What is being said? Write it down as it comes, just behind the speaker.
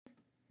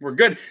We're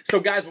good.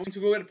 So, guys, welcome to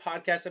Go Get It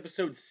Podcast,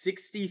 episode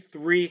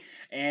 63.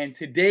 And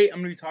today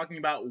I'm going to be talking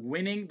about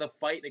winning the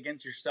fight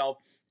against yourself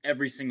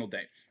every single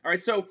day. All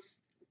right, so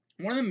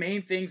one of the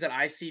main things that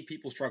I see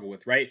people struggle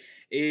with, right,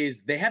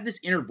 is they have this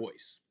inner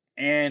voice.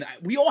 And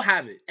we all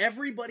have it.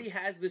 Everybody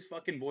has this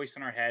fucking voice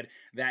in our head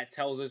that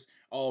tells us,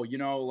 oh, you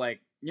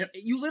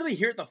literally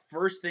hear it the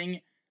first thing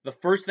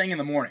in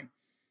the morning.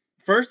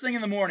 First thing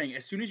in the morning,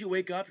 as soon as you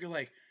wake up, you're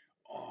like,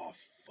 oh,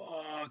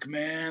 fuck,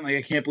 man. Like,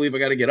 I can't believe I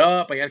got to get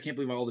up. I can't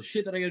believe all the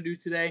shit that I got to do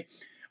today.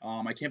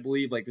 I can't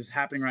believe, like, this is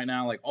happening right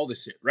now. Like, all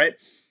this shit, right?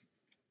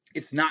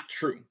 It's not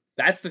true.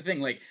 That's the thing.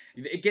 Like,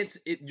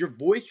 your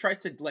voice tries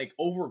to, like,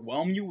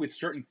 overwhelm you with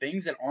certain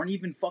things that aren't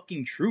even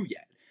fucking true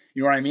yet.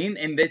 You know what I mean?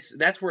 And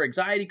that's where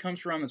anxiety comes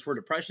from. That's where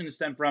depression is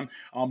stemmed from.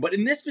 But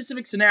in this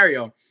specific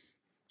scenario,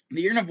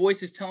 the inner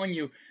voice is telling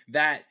you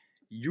that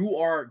you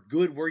are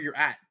good where you're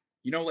at.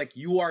 You know, like,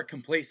 you are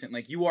complacent.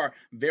 Like, you are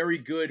very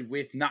good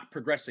with not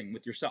progressing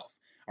with yourself.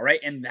 All right?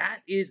 And that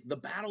is the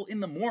battle in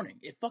the morning.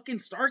 It fucking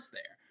starts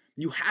there.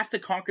 You have to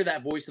conquer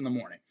that voice in the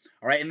morning.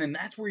 All right? And then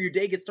that's where your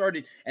day gets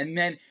started. And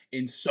then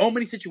in so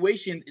many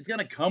situations, it's going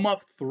to come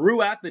up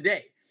throughout the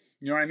day.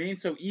 You know what I mean?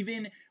 So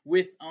even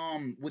with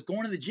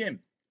going to the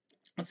gym,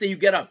 let's say you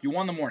get up, you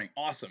won the morning,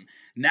 awesome.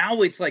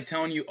 Now it's like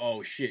telling you,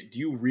 oh shit, do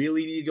you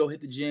really need to go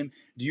hit the gym?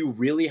 Do you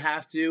really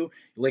have to?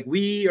 Like,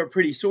 we are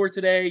pretty sore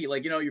today.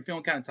 Like, you're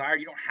feeling kind of tired.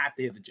 You don't have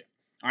to hit the gym.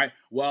 All right.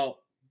 Well,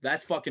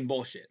 that's fucking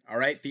bullshit. All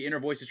right. The inner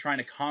voice is trying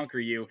to conquer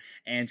you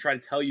and try to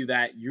tell you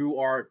that you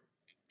are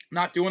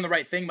not doing the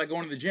right thing by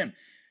going to the gym.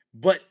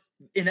 But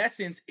in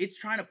essence, it's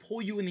trying to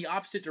pull you in the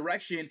opposite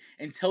direction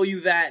and tell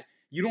you that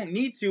you don't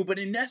need to. But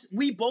in essence,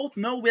 we both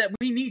know that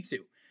we need to.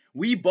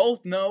 We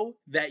both know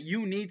that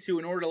you need to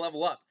in order to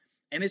level up.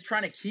 And it's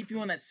trying to keep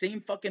you in that same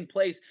fucking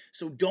place.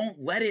 So don't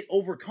let it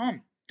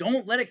overcome.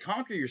 Don't let it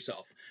conquer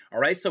yourself. All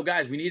right. So,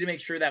 guys, we need to make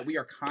sure that we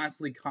are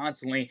constantly,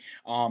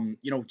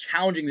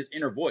 challenging this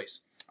inner voice.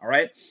 All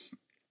right.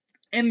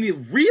 And the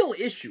real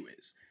issue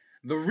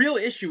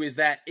is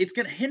that it's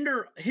going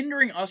to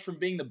hindering us from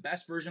being the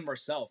best version of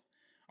ourselves.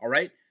 All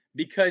right.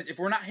 Because if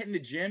we're not hitting the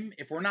gym,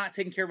 if we're not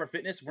taking care of our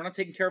fitness, if we're not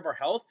taking care of our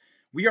health,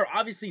 we are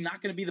obviously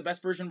not going to be the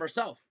best version of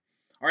ourselves.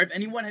 All right, if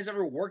anyone has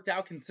ever worked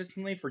out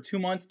consistently for 2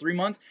 months, 3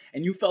 months,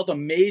 and you felt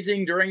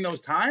amazing during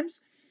those times,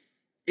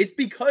 it's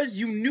because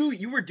you knew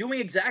you were doing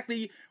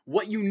exactly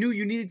what you knew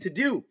you needed to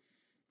do.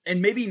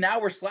 And maybe now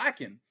we're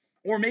slacking.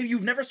 Or maybe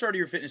you've never started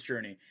your fitness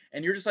journey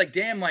and you're just like,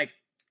 damn, like,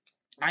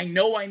 I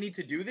know I need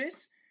to do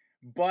this,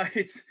 but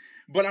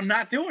I'm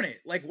not doing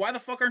it. Like, why the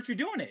fuck aren't you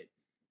doing it?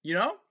 You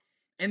know?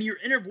 And your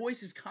inner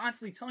voice is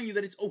constantly telling you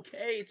that it's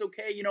okay,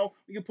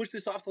 we can push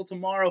this off till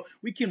tomorrow,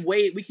 we can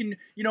wait,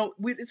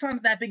 it's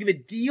not that big of a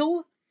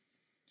deal.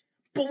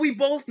 But we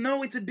both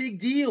know it's a big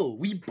deal.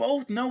 We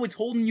both know it's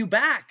holding you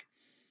back.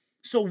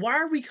 So why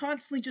are we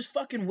constantly just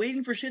fucking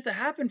waiting for shit to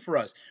happen for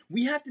us?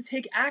 We have to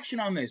take action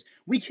on this.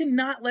 We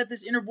cannot let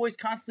this inner voice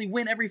constantly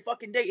win every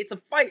fucking day. It's a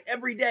fight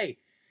every day.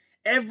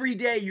 Every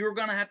day you're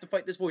gonna have to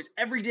fight this voice.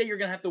 Every day you're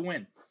gonna have to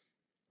win.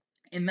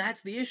 And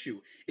that's the issue.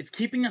 It's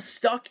keeping us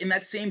stuck in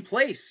that same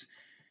place.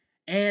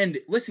 And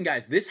listen,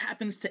 guys, this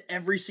happens to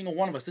every single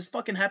one of us. This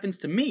fucking happens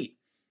to me,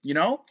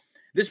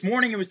 This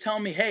morning it was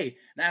telling me, hey,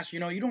 Nash, you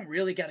don't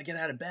really got to get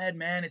out of bed,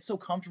 man. It's so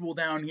comfortable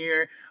down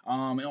here.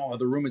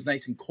 The room is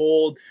nice and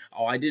cold.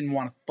 Oh, I didn't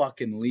want to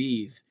fucking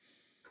leave.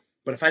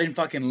 But if I didn't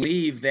fucking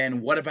leave,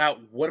 then what about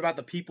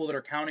the people that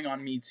are counting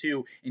on me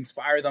to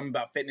inspire them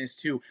about fitness,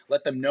 to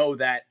let them know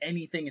that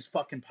anything is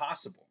fucking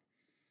possible?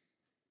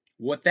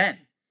 What then?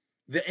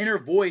 The inner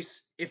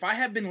voice, if I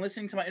had been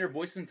listening to my inner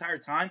voice this entire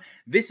time,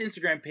 this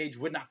Instagram page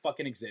would not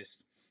fucking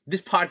exist.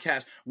 This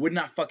podcast would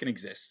not fucking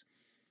exist.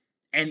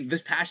 And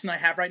this passion that I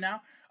have right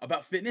now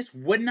about fitness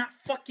would not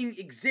fucking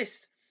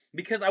exist,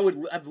 because I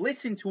would have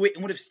listened to it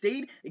and would have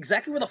stayed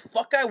exactly where the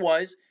fuck I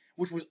was,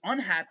 which was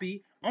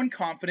unhappy,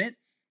 unconfident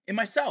in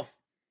myself.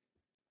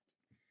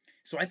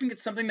 So I think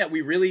it's something that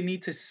we really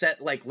need to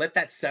let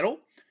that settle,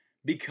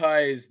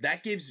 because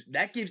that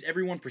gives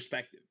everyone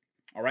perspective.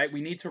 All right,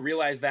 we need to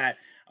realize that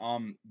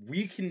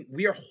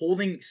we are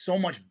holding so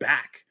much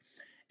back,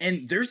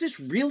 and there's this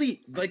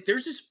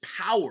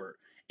power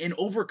in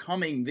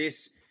overcoming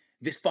this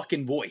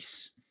fucking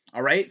voice.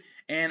 All right,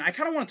 and I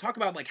kind of want to talk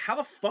about, like, how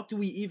the fuck do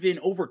we even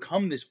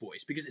overcome this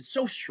voice, because it's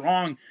so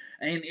strong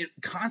and it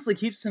constantly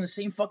keeps us in the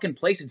same fucking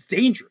place. It's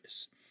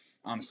dangerous.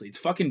 Honestly, it's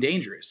fucking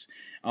dangerous.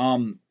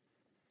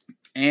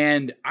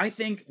 And I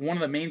think one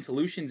of the main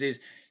solutions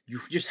is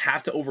you just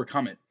have to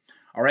overcome it.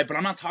 All right, but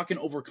I'm not talking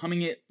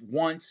overcoming it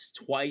once,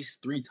 twice,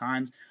 3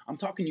 times. I'm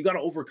talking you got to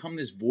overcome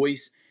this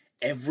voice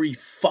every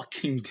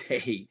fucking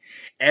day.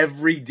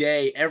 Every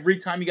day. Every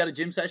time you got a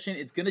gym session,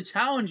 it's going to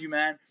challenge you,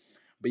 man.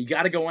 But you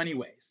got to go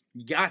anyways.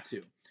 You got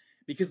to.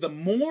 Because the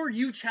more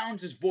you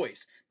challenge this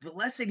voice, the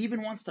less it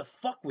even wants to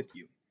fuck with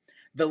you.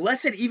 The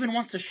less it even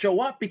wants to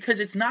show up, because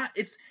it's not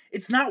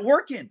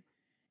working.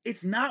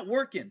 It's not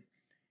working.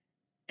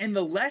 And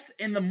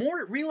the more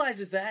it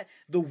realizes that,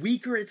 the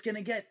weaker it's going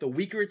to get. The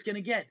weaker it's going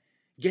to get.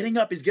 Getting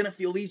up is going to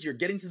feel easier.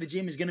 Getting to the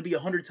gym is going to be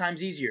 100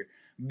 times easier,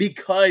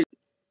 because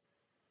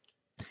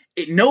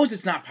It knows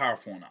it's not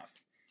powerful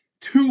enough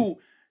to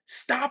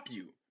stop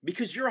you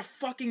because you're a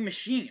fucking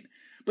machine.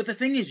 But the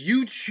thing is,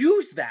 you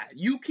choose that.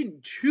 You can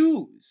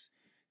choose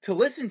to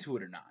listen to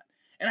it or not.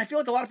 And I feel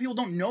like a lot of people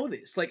don't know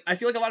this. Like, I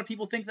feel like a lot of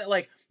people think that,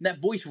 like, that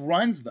voice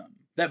runs them.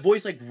 That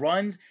voice, like,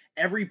 runs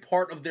every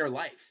part of their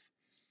life.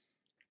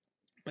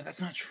 But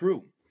that's not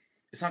true.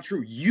 It's not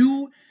true.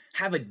 You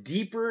have a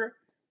deeper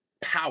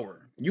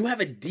power. You have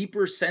a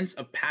deeper sense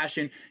of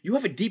passion. You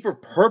have a deeper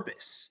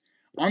purpose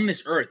on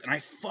this earth. And I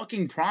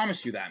fucking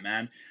promise you that,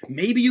 man.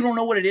 Maybe you don't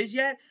know what it is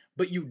yet,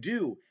 but you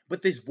do.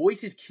 But this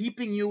voice is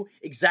keeping you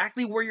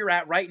exactly where you're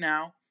at right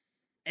now.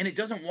 And it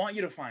doesn't want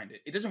you to find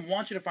it. It doesn't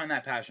want you to find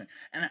that passion.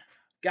 And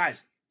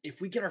guys,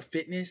 if we get our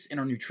fitness and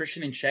our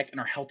nutrition in check and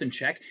our health in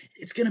check,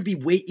 it's going to be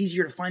way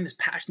easier to find this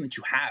passion that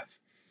you have.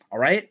 All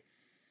right?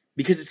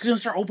 Because it's going to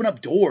start opening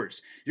up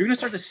doors. You're going to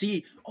start to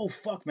see, oh,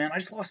 fuck, man, I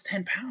just lost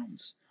 10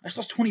 pounds. I just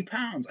lost 20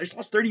 pounds. I just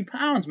lost 30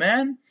 pounds,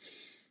 man.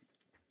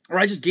 Or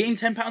I just gained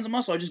 10 pounds of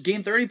muscle. I just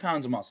gained 30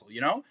 pounds of muscle,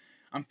 you know?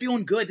 I'm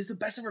feeling good. This is the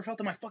best I've ever felt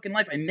in my fucking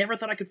life. I never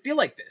thought I could feel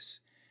like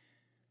this.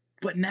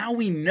 But now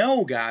we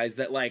know, guys,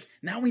 that, like,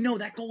 now we know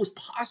that goal is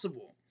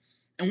possible.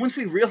 And once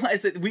we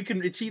realize that we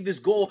can achieve this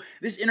goal,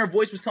 this inner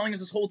voice was telling us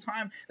this whole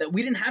time that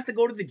we didn't have to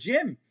go to the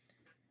gym.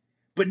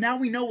 But now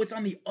we know what's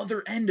on the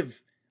other end of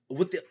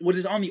what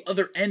is on the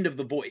other end of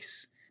the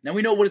voice. Now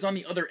we know what is on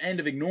the other end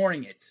of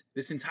ignoring it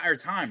this entire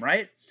time,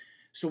 right?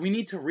 So we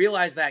need to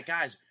realize that,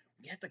 guys,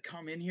 we have to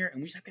come in here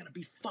and we just got to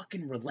be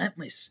fucking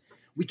relentless.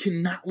 We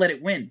cannot let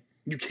it win.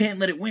 You can't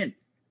let it win.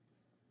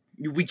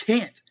 We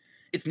can't.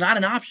 It's not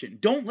an option.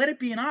 Don't let it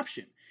be an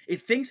option.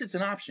 It thinks it's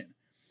an option.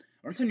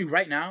 I'm telling you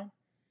right now,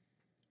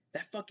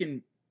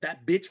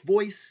 that bitch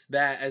voice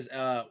that as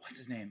what's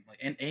his name? Like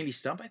Andy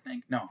Stump, I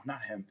think? No,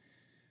 not him.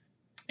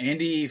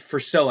 Andy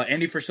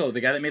Frisella, the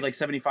guy that made like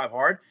 75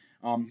 Hard.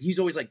 He's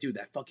always like, dude,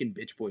 that fucking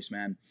bitch voice,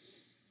 man.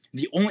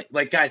 The only,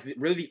 like, guys,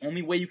 really the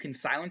only way you can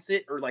silence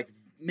it or like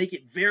make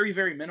it very,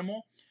 very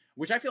minimal,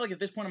 which I feel like at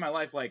this point in my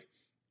life, like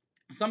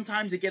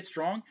sometimes it gets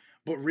strong,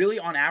 but really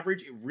on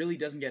average, it really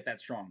doesn't get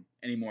that strong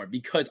anymore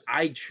because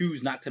I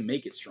choose not to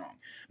make it strong.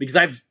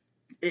 Because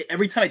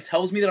every time it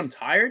tells me that I'm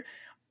tired,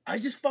 I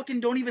just fucking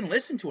don't even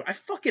listen to it. I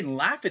fucking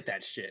laugh at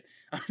that shit.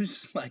 I'm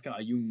just like, oh,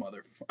 you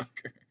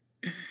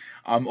motherfucker.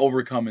 I'm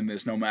overcoming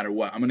this no matter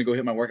what. I'm going to go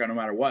hit my workout no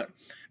matter what.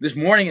 This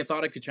morning, I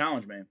thought I could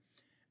challenge me.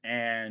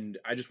 And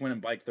I just went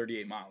and biked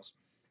 38 miles.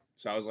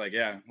 So I was like,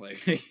 yeah,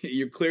 like,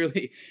 you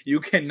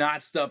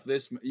cannot stop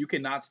this. You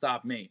cannot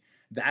stop me.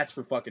 That's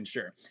for fucking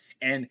sure.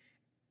 And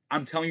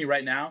I'm telling you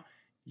right now,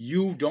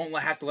 you don't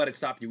have to let it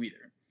stop you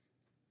either.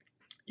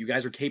 You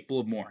guys are capable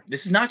of more.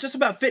 This is not just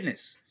about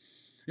fitness.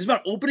 This is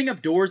about opening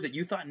up doors that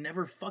you thought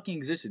never fucking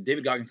existed.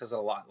 David Goggins says that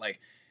a lot. Like,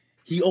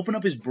 he opened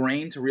up his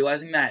brain to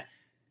realizing that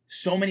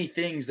so many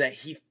things that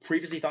he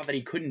previously thought that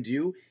he couldn't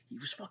do, he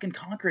was fucking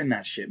conquering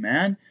that shit,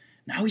 man.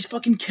 Now he's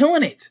fucking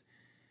killing it.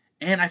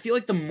 And I feel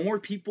like the more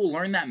people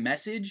learn that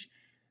message,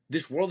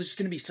 this world is just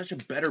going to be such a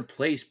better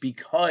place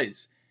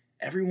because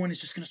everyone is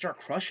just going to start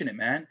crushing it,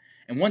 man.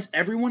 And once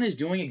everyone is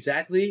doing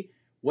exactly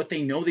what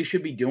they know they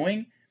should be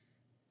doing,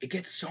 it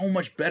gets so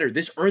much better.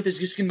 This earth is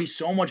just going to be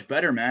so much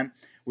better, man.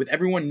 With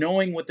everyone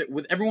knowing with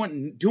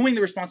everyone doing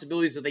the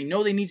responsibilities that they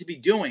know they need to be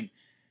doing.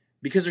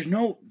 Because there's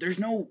no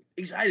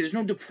anxiety, there's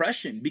no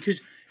depression,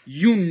 because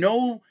you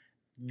know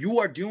you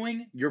are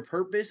doing your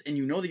purpose and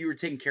you know that you are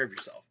taking care of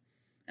yourself.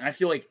 And I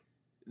feel like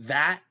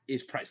that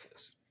is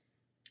priceless,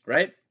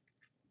 right?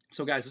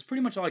 So guys, that's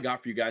pretty much all I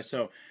got for you guys.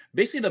 So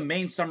basically the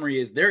main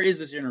summary is there is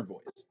this inner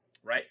voice,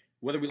 right?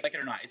 Whether we like it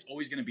or not, it's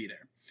always going to be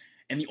there.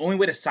 And the only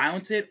way to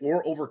silence it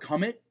or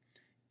overcome it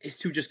is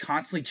to just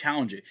constantly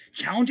challenge it.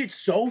 Challenge it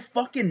so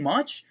fucking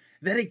much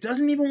that it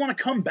doesn't even want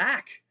to come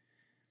back.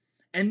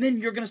 And then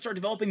you're going to start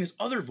developing this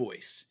other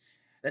voice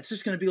that's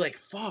just going to be like,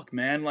 fuck,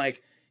 man,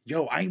 like,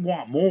 yo, I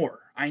want more.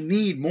 I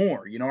need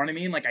more. You know what I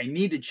mean? Like, I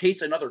need to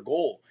chase another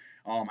goal.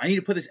 I need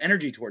to put this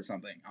energy towards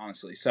something,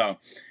 honestly. So,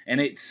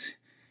 and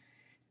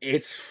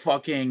it's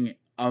fucking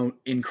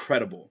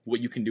incredible what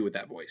you can do with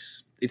that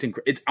voice.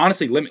 It's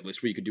honestly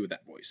limitless what you could do with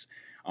that voice.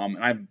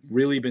 And I've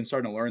really been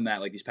starting to learn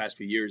that, like, these past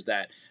few years,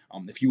 that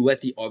if you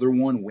let the other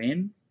one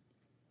win,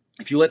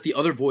 if you let the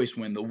other voice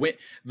win,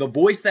 the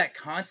voice that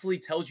constantly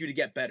tells you to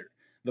get better,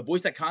 the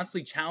voice that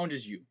constantly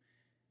challenges you,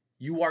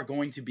 you are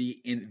going to be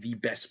in the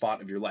best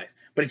spot of your life.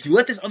 But if you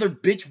let this other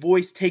bitch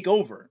voice take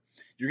over,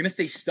 you're going to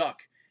stay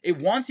stuck. It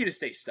wants you to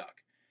stay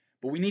stuck.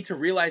 But we need to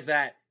realize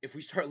that if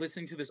we start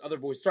listening to this other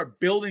voice, start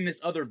building this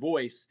other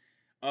voice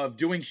of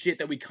doing shit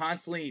that we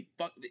constantly,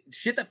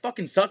 shit that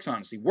fucking sucks,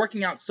 honestly.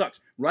 Working out sucks.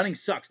 Running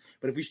sucks.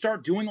 But if we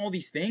start doing all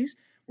these things,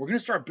 we're going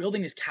to start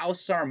building this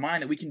callous in our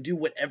mind that we can do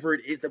whatever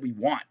it is that we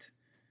want.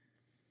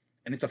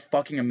 And it's a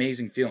fucking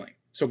amazing feeling.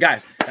 So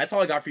guys, that's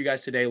all I got for you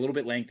guys today. A little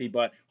bit lengthy,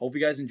 but hope you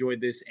guys enjoyed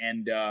this.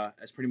 And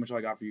that's pretty much all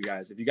I got for you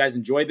guys. If you guys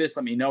enjoyed this,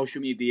 let me know.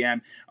 Shoot me a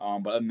DM.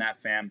 But other than that,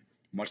 fam,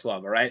 much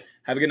love. All right?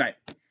 Have a good night.